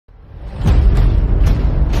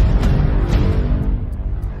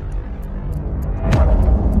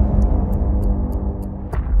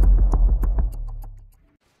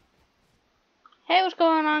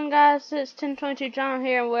on, guys? It's 1022 John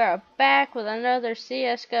here, and we're back with another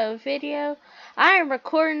CSGO video. I am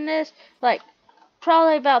recording this like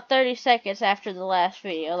probably about 30 seconds after the last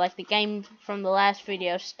video, like the game from the last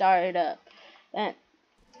video started up. And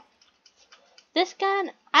this gun,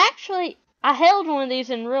 I held one of these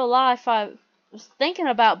in real life. I was thinking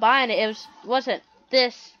about buying it. It wasn't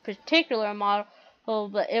this particular model,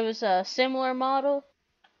 but it was a similar model.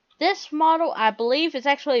 This model, I believe, is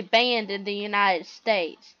actually banned in the United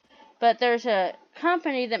States. But there's a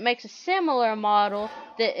company that makes a similar model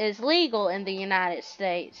that is legal in the United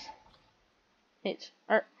States. It's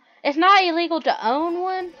not illegal to own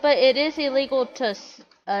one, but it is illegal to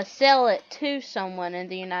sell it to someone in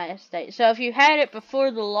the United States. So if you had it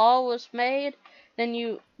before the law was made, then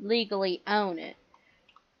you legally own it.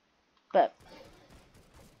 But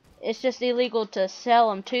it's just illegal to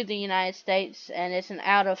sell them to the United States, and it's an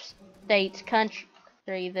out-of-states country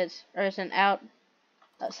it's an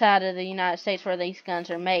outside of the United States where these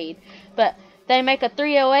guns are made. But they make a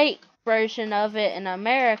 308 version of it in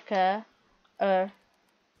America,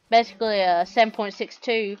 basically a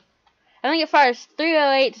 7.62. I think it fires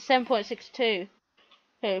 308 to 7.62.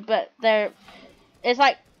 But it's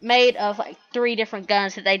like made of like 3 different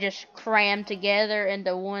guns that they just crammed together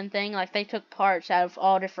into one thing. Like they took parts out of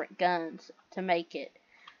all different guns to make it.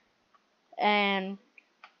 And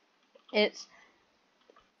to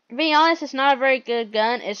be honest, it's not a very good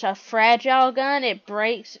gun. It's a fragile gun. It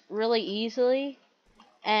breaks really easily.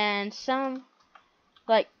 And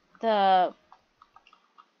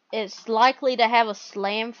it's likely to have a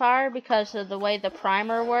slam fire because of the way the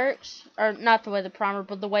primer works. Or not the way the primer,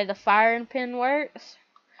 but the way the firing pin works.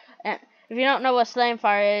 And if you don't know what slam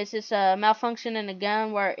fire is, it's a malfunction in a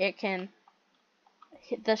gun where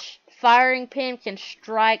the firing pin can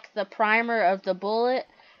strike the primer of the bullet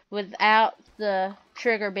without the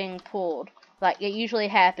trigger being pulled. Like it usually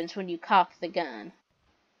happens when you cock the gun.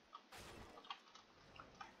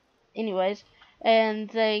 Anyways,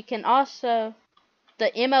 and they can also,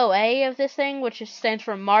 the MOA of this thing, which stands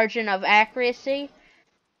for margin of accuracy,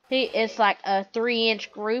 is like a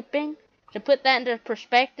 3-inch grouping. To put that into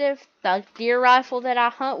perspective, the deer rifle that I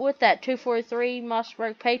hunt with, that 243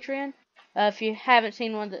 Mossberg Patreon, if you haven't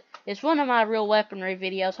seen one, it's one of my real weaponry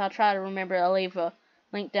videos. I'll try to remember to leave a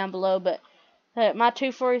link down below. But my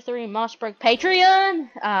 243 Mossberg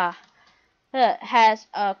Patreon has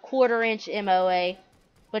a 1/4 inch MOA,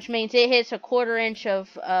 which means it hits a 1/4 inch of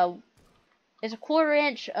it's a 1/4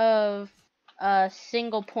 inch of a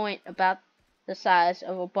single point about the size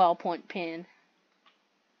of a ballpoint pen.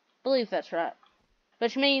 I believe that's right.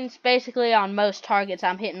 Which means basically on most targets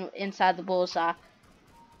I'm hitting inside the bullseye.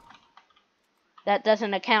 That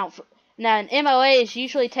doesn't account for... Now an MOA is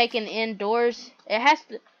usually taken indoors.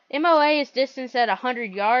 MOA is distanced at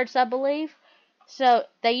 100 yards, I believe. So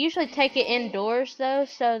they usually take it indoors though,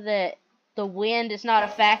 so that the wind is not a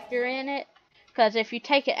factor in it. Because if you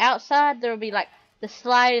take it outside, there will be like the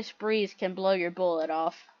slightest breeze can blow your bullet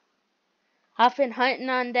off. I've been hunting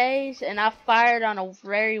on days, and I fired on a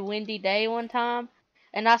very windy day one time,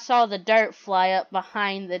 and I saw the dirt fly up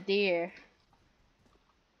behind the deer.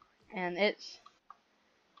 And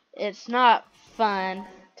it's not fun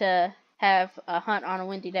to have a hunt on a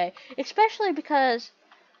windy day, especially because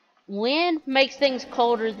wind makes things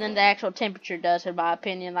colder than the actual temperature does, in my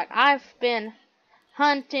opinion. Like, I've been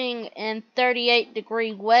hunting in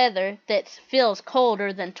 38-degree weather that feels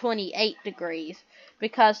colder than 28 degrees.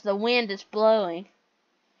 Because the wind is blowing,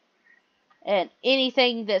 and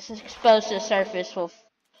anything that's exposed to the surface will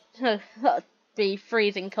be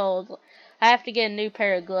freezing cold. I have to get a new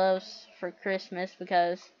pair of gloves for Christmas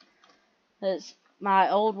because my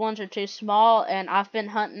old ones are too small, and I've been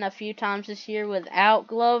hunting a few times this year without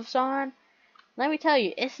gloves on. Let me tell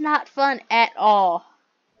you, it's not fun at all.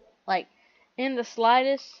 Like, in the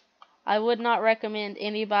slightest. I would not recommend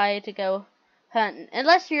anybody to go hunting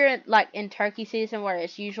unless you're in turkey season where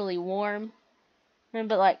it's usually warm. But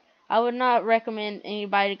like, I would not recommend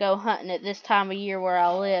anybody to go hunting at this time of year where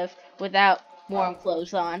I live without warm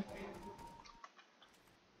clothes on.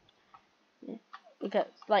 Because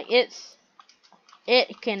like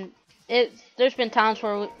there's been times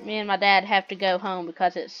where me and my dad have to go home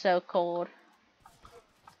because it's so cold.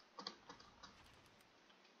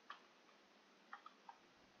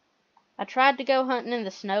 I tried to go hunting in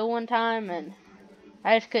the snow one time, and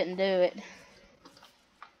I just couldn't do it.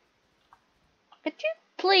 Could you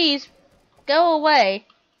please go away?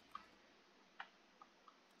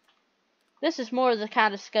 This is more of the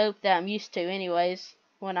kind of scope that I'm used to anyways.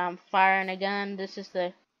 When I'm firing a gun, this is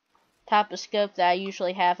the type of scope that I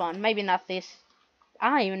usually have on. Maybe not this I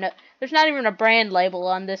don't even know. There's not even a brand label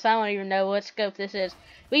on this. I don't even know what scope this is.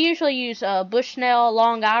 We usually use Bushnell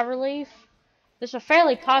long eye relief. This is a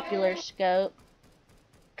fairly popular scope.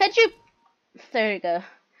 Could you? There you go.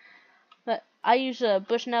 But I use a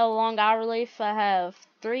Bushnell long eye relief. I have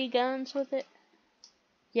 3 guns with it.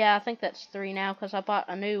 Yeah, I think that's 3 now because I bought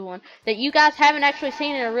a new one that you guys haven't actually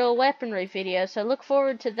seen in a real weaponry video. So look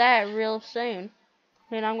forward to that real soon.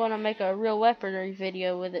 And I'm going to make a real weaponry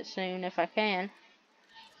video with it soon if I can.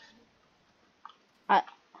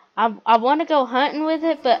 I want to go hunting with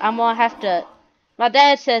it, but I'm going to have to... My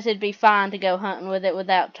dad says it'd be fine to go hunting with it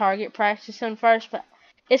without target practicing first, but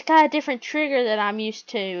it's got a different trigger that I'm used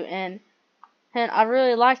to, and I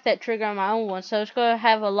really like that trigger on my own one, so it's going to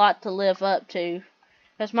have a lot to live up to.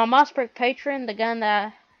 Because my Mossberg Patron, the gun that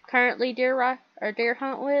I currently deer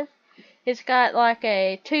hunt with, it's got like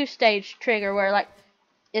a 2-stage trigger where like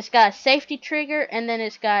it's got a safety trigger and then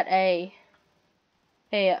it's got a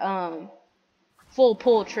full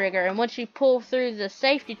pull trigger, and once you pull through the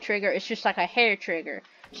safety trigger, it's just like a hair trigger.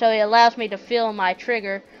 So it allows me to feel my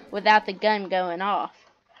trigger without the gun going off.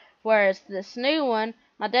 Whereas this new one,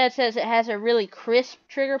 my dad says it has a really crisp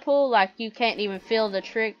trigger pull, like you can't even feel the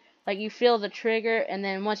trigger. Like you feel the trigger, and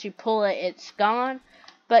then once you pull it, it's gone.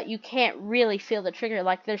 But you can't really feel the trigger.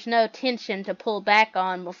 Like there's no tension to pull back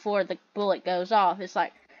on before the bullet goes off. It's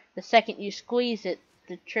like the second you squeeze it,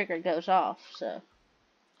 the trigger goes off. So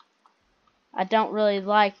I don't really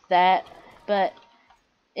like that. But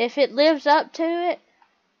if it lives up to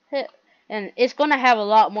it, and it's going to have a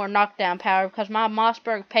lot more knockdown power because my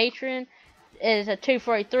Mossberg Patron is a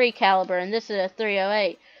 243 caliber, and this is a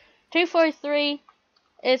 308. 243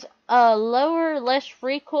 is a lower, less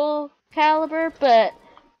recoil caliber, but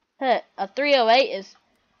a 308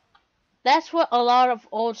 that's what a lot of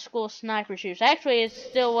old school snipers use. Actually, it's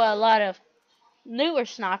still what a lot of newer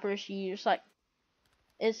snipers use. Like,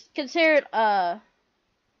 it's considered, to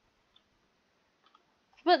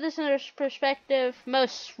put this in perspective,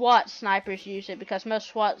 most SWAT snipers use it because most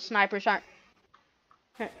SWAT snipers aren't,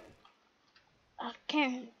 I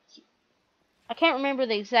can't remember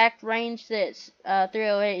the exact range that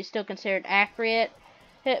 308 is still considered accurate,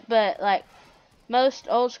 but like, most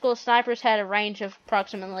old school snipers had a range of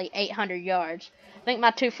approximately 800 yards. I think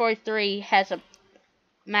my 243 has a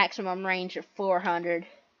maximum range of 400.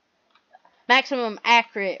 Maximum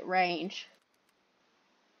accurate range.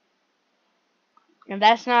 And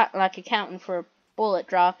that's not like accounting for bullet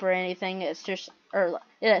drop or anything. It's just, or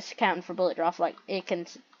it's accounting for bullet drop. Like it can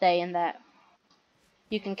stay in that.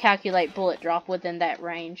 You can calculate bullet drop within that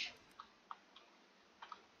range.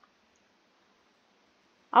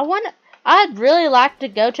 I'd really like to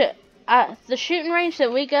go to the shooting range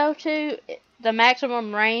that we go to. The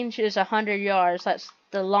maximum range is 100 yards. That's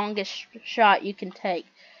the longest shot you can take.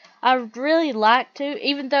 I'd really like to,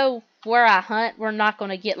 even though where I hunt, we're not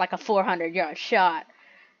going to get like a 400-yard shot.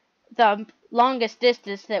 The longest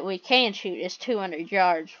distance that we can shoot is 200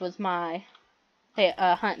 yards with my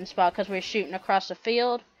hunting spot because we're shooting across the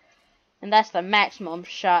field. And that's the maximum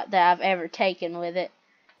shot that I've ever taken with it.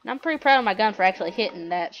 And I'm pretty proud of my gun for actually hitting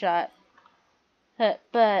that shot.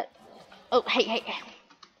 But, oh, hey.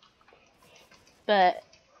 But,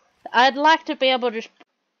 I'd like to be able to just...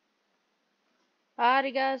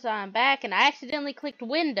 Alrighty guys, I'm back, and I accidentally clicked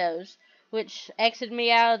Windows, which exited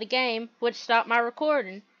me out of the game, which stopped my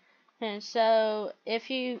recording. And so,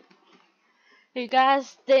 if you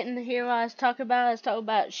guys didn't hear what I was talking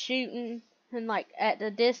about shooting, and like, at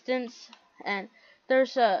the distance, and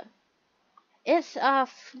there's it's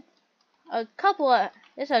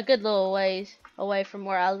a good little ways away from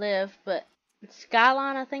where I live, but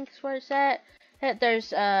Skyline, I think is where it's at.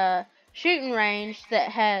 There's a shooting range that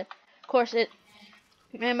had, of course, me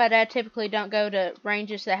and my dad typically don't go to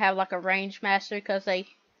ranges that have like a range master because they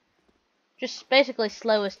just basically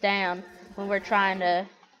slow us down when we're trying to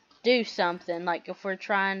do something. Like if we're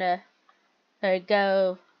trying to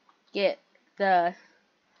go get the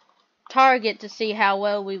target to see how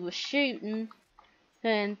well we was shooting,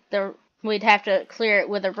 and we'd have to clear it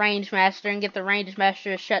with a range master and get the range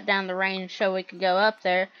master to shut down the range so we could go up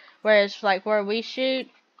there. Whereas like where we shoot,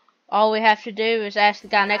 all we have to do is ask the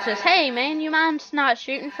guy next to us, hey man, you mind not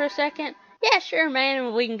shooting for a second? Yeah, sure man,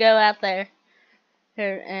 and we can go out there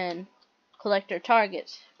and collect our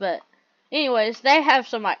targets. But anyways, they have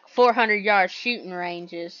some like 400-yard shooting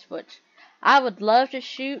ranges, which I would love to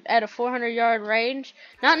shoot at a 400-yard range.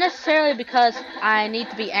 Not necessarily because I need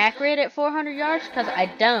to be accurate at 400 yards, because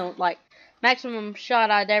I don't. Like, maximum shot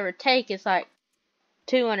I'd ever take is like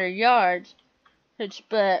 200 yards.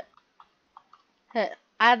 But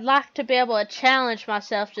I'd like to be able to challenge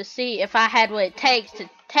myself to see if I had what it takes to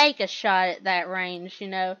take a shot at that range, you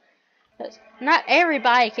know. Not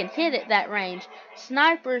everybody can hit at that range.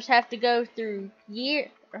 Snipers have to go through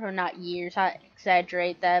or not years, I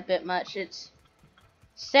exaggerate that a bit much. It's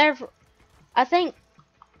several, I think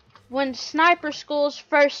when sniper schools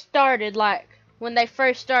first started, like when they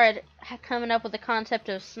first started coming up with the concept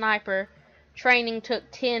of sniper, training took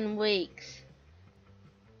 10 weeks.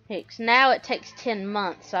 Now it takes 10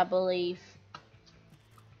 months, I believe.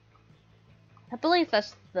 I believe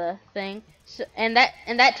that's the thing. So, and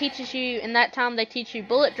that teaches you, in that time they teach you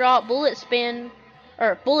bullet drop, bullet spin,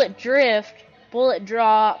 or bullet drift, bullet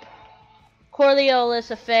drop,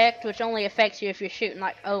 Coriolis effect, which only affects you if you're shooting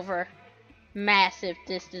like over massive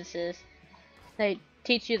distances. They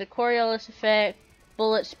teach you the Coriolis effect,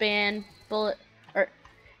 bullet spin, or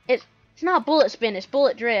it's not bullet spin, it's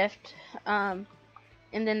bullet drift. And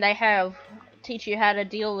then they teach you how to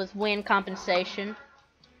deal with wind compensation.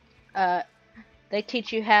 They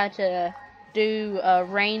teach you how to do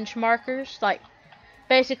range markers, like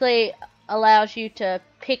basically allows you to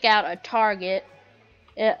pick out a target.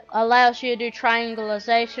 It allows you to do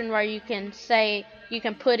triangulation, where you can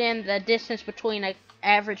put in the distance between an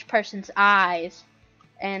average person's eyes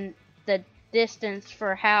and the distance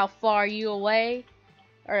for how far you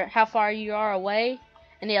are away,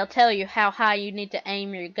 and it'll tell you how high you need to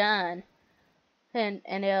aim your gun, and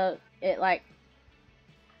it like,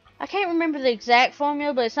 I can't remember the exact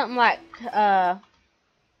formula, but it's something like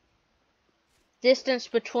distance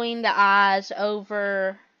between the eyes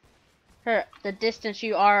over the distance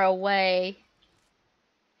you are away.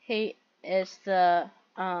 He is the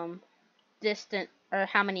distance, or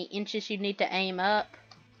how many inches you need to aim up.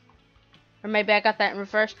 Or maybe I got that in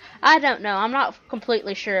reverse. I don't know. I'm not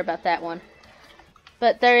completely sure about that one.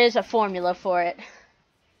 But there is a formula for it.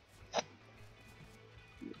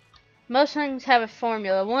 Most things have a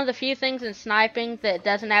formula. One of the few things in sniping that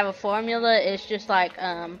doesn't have a formula is just like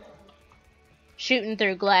shooting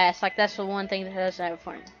through glass. Like, that's the one thing that doesn't have a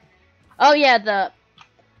formula. Oh yeah, the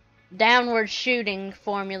downward shooting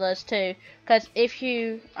formulas too. Because if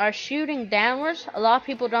you are shooting downwards, a lot of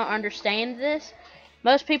people don't understand this.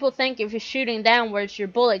 Most people think if you're shooting downwards, your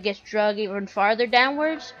bullet gets drug even farther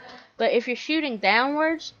downwards. But if you're shooting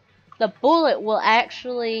downwards, the bullet will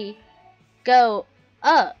actually go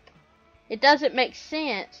up. It doesn't make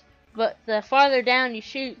sense, but the farther down you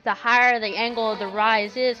shoot, the higher the angle of the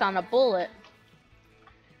rise is on a bullet.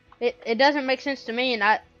 It doesn't make sense to me, and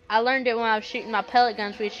I learned it when I was shooting my pellet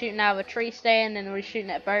guns. We were shooting out of a tree stand, and we were shooting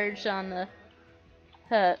at birds on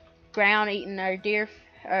the ground, eating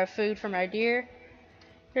our food from our deer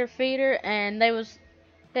feeder, and I was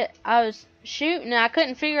shooting, and I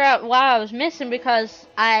couldn't figure out why I was missing, because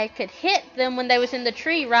I could hit them when they was in the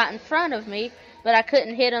tree right in front of me, but I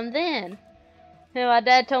couldn't hit them then. And my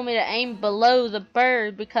dad told me to aim below the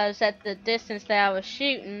bird, because at the distance that I was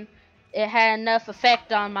shooting, it had enough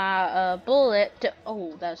effect on my bullet to,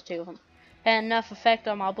 oh, that was two of them, had enough effect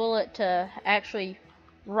on my bullet to actually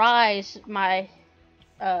rise my,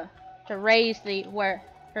 to raise where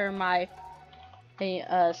my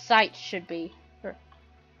sight should be.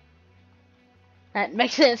 That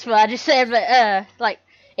makes sense what I just said, but like,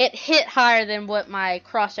 it hit higher than what my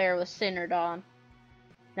crosshair was centered on.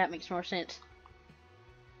 That makes more sense.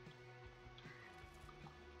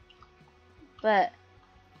 But,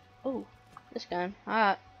 oh, this gun.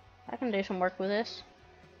 I can do some work with this.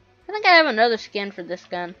 I think I have another skin for this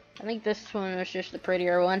gun. I think this one was just the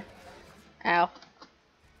prettier one. Ow.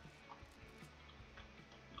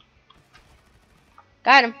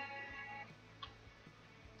 Got him.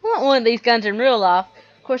 I want one of these guns in real life.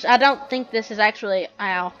 Of course, I don't think this is actually,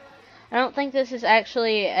 ow. I don't think this is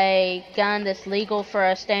actually a gun that's legal for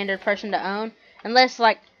a standard person to own. Unless,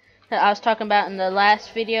 like I was talking about in the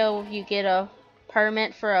last video, you get a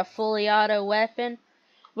permit for a fully auto weapon.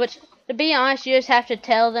 Which, to be honest, you just have to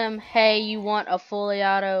tell them, hey, you want a fully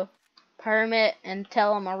auto permit, and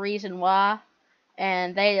tell them a reason why.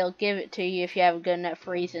 And they'll give it to you if you have a good enough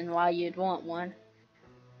reason why you'd want one.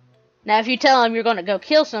 Now, if you tell them you're going to go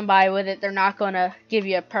kill somebody with it, they're not going to give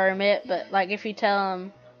you a permit. But, like, if you tell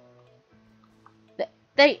them,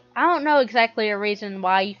 I don't know exactly a reason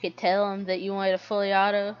why you could tell them that you wanted a fully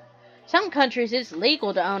auto. Some countries it's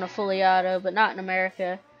legal to own a fully auto, but not in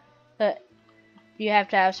America. But you have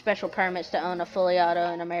to have special permits to own a fully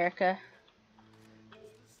auto in America.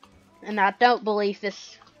 And I don't believe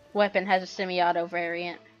this weapon has a semi-auto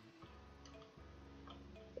variant.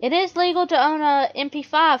 It is legal to own a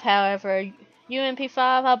MP5, however. UMP5,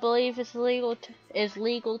 I believe, is legal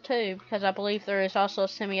too, because I believe there is also a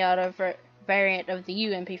semi-auto variant of the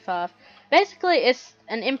UMP5. Basically, it's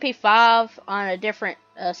an MP5 on a different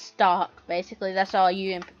stock. Basically, that's all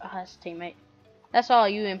UMP. Oh, that's a teammate. That's all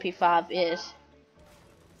UMP5 is.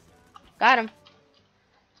 Got him.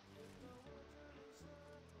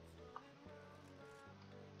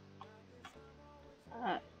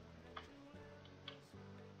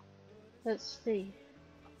 Let's see.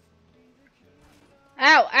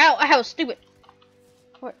 Ow! Ow! Ow! Stupid.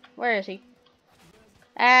 Where is he?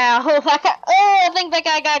 Ow! I think that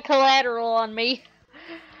guy got collateral on me.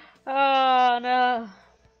 Oh no.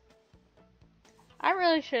 I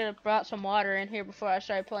really should have brought some water in here before I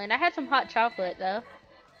started playing. I had some hot chocolate though,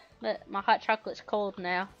 but my hot chocolate's cold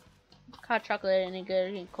now. Hot chocolate ain't any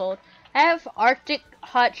good getting cold. I have Arctic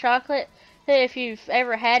hot chocolate. If you've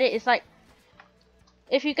ever had it, it's like,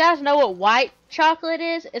 if you guys know what white chocolate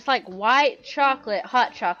is, it's like white chocolate,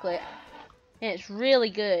 hot chocolate, and it's really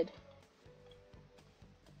good.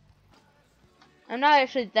 I'm not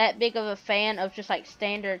actually that big of a fan of just like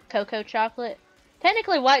standard cocoa chocolate.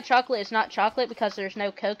 Technically, white chocolate is not chocolate because there's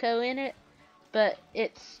no cocoa in it, but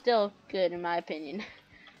it's still good in my opinion.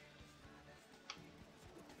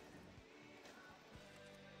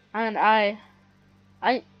 And I,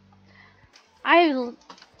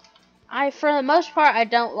 for the most part, I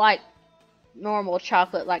don't like normal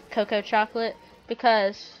chocolate, like cocoa chocolate,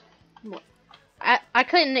 because I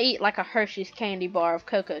couldn't eat like a Hershey's candy bar of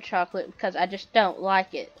cocoa chocolate because I just don't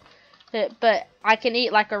like it. But I can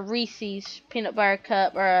eat like a Reese's peanut butter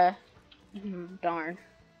cup or a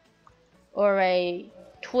or a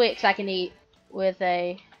Twix. I can eat with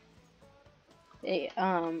a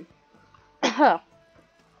I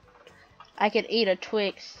could eat a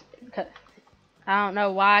Twix. I don't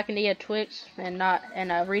know why I can eat a Twix and not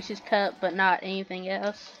a Reese's cup, but not anything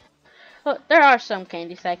else. Well, there are some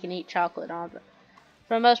candies I can eat chocolate on, but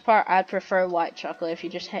for the most part, I'd prefer white chocolate if you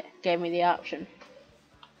just gave me the option.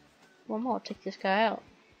 Well, I'm gonna take this guy out.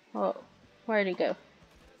 Oh, where'd he go?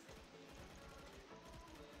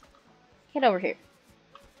 Get over here.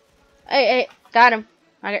 Hey, got him.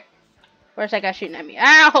 Okay. Where's that guy shooting at me?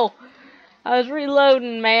 Ow! I was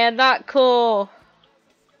reloading, man. Not cool.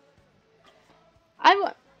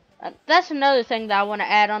 That's another thing that I want to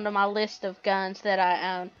add onto my list of guns that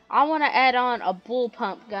I own. I want to add on a bull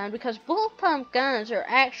pump gun because bull pump guns are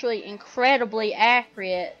actually incredibly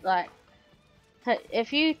accurate. Like,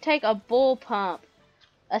 if you take a bull pump,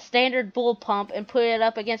 a standard bull pump, and put it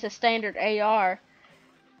up against a standard AR,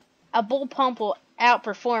 a bull pump will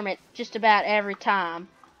outperform it just about every time.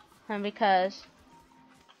 And because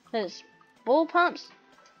bull pumps,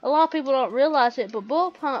 a lot of people don't realize it, but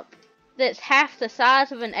bull pump that's half the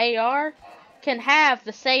size of an AR can have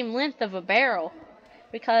the same length of a barrel,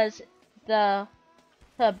 because the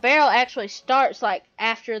barrel actually starts like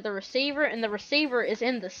after the receiver, and the receiver is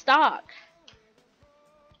in the stock.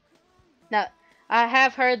 Now, I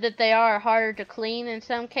have heard that they are harder to clean in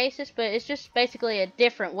some cases, but it's just basically a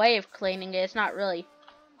different way of cleaning it. It's not really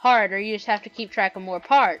harder. You just have to keep track of more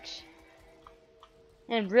parts.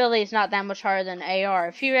 And really, it's not that much harder than an AR.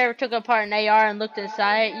 If you ever took apart an AR and looked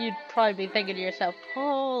inside it, you'd probably be thinking to yourself,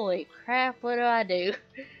 holy crap, what do I do?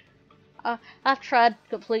 I've tried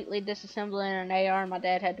completely disassembling an AR and my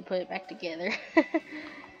dad had to put it back together.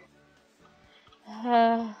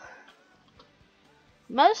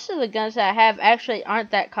 Most of the guns that I have actually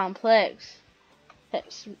aren't that complex.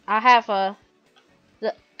 I have the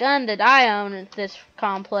gun that I own that's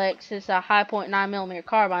complex is a high point 9mm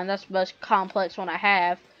carbine. That's the most complex one I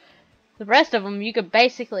have. The rest of them, you could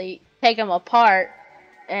basically take them apart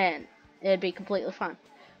and it'd be completely fine.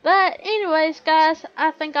 But anyways, guys, I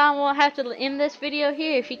think I'm going to have to end this video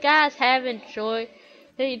here. If you guys have enjoyed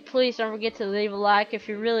it, please don't forget to leave a like. If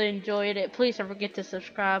you really enjoyed it, please don't forget to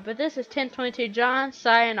subscribe. But this is 1022 John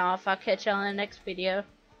signing off. I'll catch y'all in the next video.